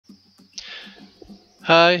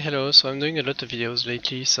Hi, hello. So I'm doing a lot of videos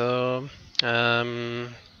lately, so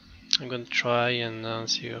I'm gonna try and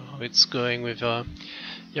see how it's going with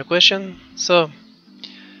your question. So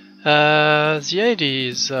the idea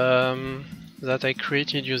is that I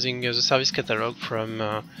created using the service catalog from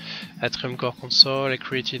Atrium Core Console. I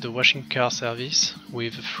created a washing car service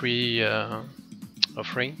with a free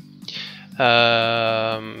offering.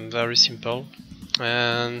 Very simple,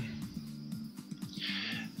 and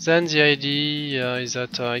then the idea is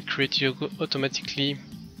that I created automatically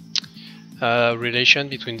relation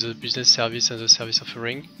between the business service and the service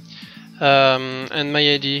offering. And my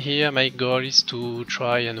idea here, my goal is to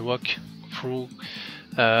try and walk through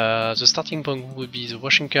the starting point would be the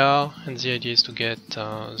washing car, and the idea is to get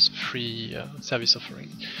the free service offering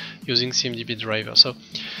using CMDB Driver. So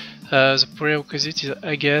the prerequisite is,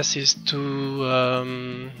 I guess, is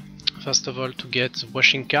to first of all to get the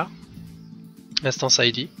washing car instance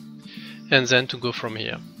ID, and then to go from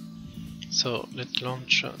here. So let's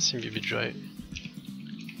launch CMDB Drive.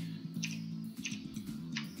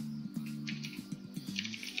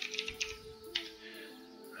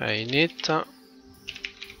 I init,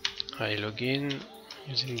 I log in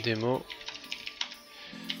using demo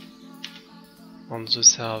on the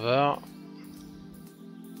server.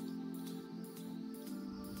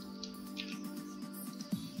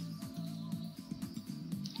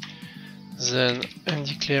 Then I'm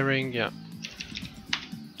declaring the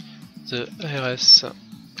RS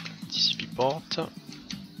TCP port,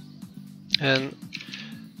 and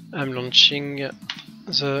I'm launching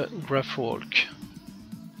the GraphWalk.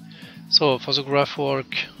 So for the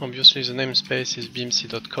GraphWalk, obviously the namespace is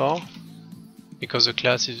bmc.core, because the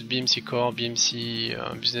class is BMC Core,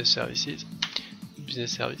 BMC Business Services,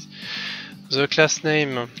 Business Service. The class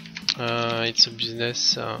name, it's a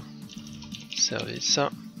business service.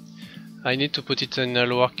 I need to put it in a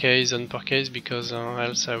lowercase and uppercase, because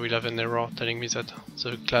else I will have an error telling me that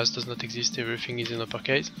the class does not exist, everything is in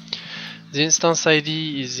uppercase. The instance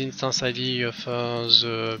ID is the instance ID of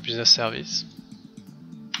the business service.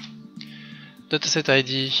 Dataset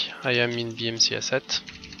ID, I am in BMC asset.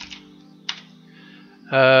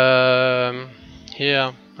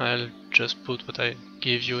 Here I'll just put what I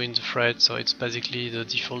gave you in the thread, so it's basically the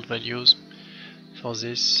default values for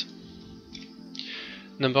this.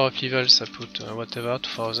 Number of levels, I put whatever,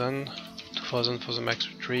 2000 for the max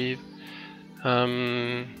retrieve.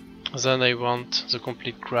 Then I want the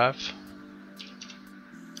complete graph.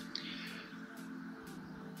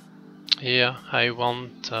 Here I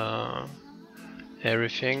want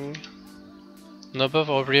everything. Number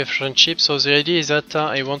of relationships. So the idea is that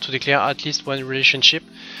I want to declare at least one relationship.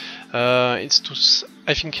 It's to,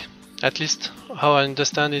 I think, at least how I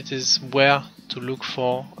understand it, is where to look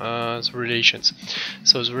for the relations.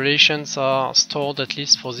 So the relations are stored, at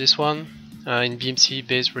least for this one, in BMC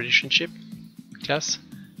base relationship class.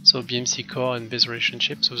 So BMC core and base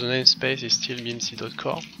relationship. So the namespace is still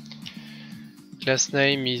bmc.core. Class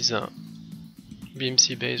name is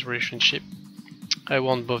BMC base relationship. I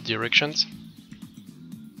want both directions.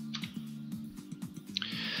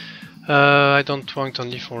 I don't want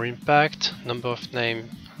only for impact. Number of name,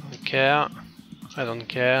 I don't care. I don't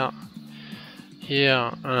care.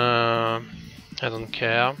 Here, I don't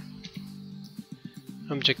care.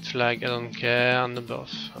 Object flag, I don't care. Number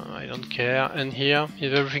of, I don't care. And here,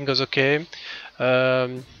 if everything goes okay,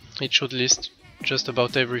 it should list just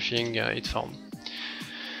about everything it found.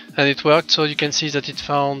 And it worked, so you can see that it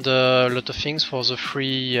found a lot of things for the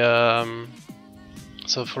free,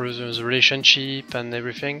 so for the relationship and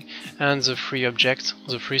everything, and the free object,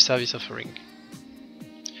 the free service offering.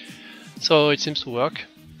 So it seems to work,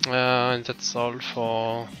 and that's all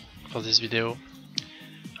for this video.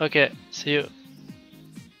 Okay, see you.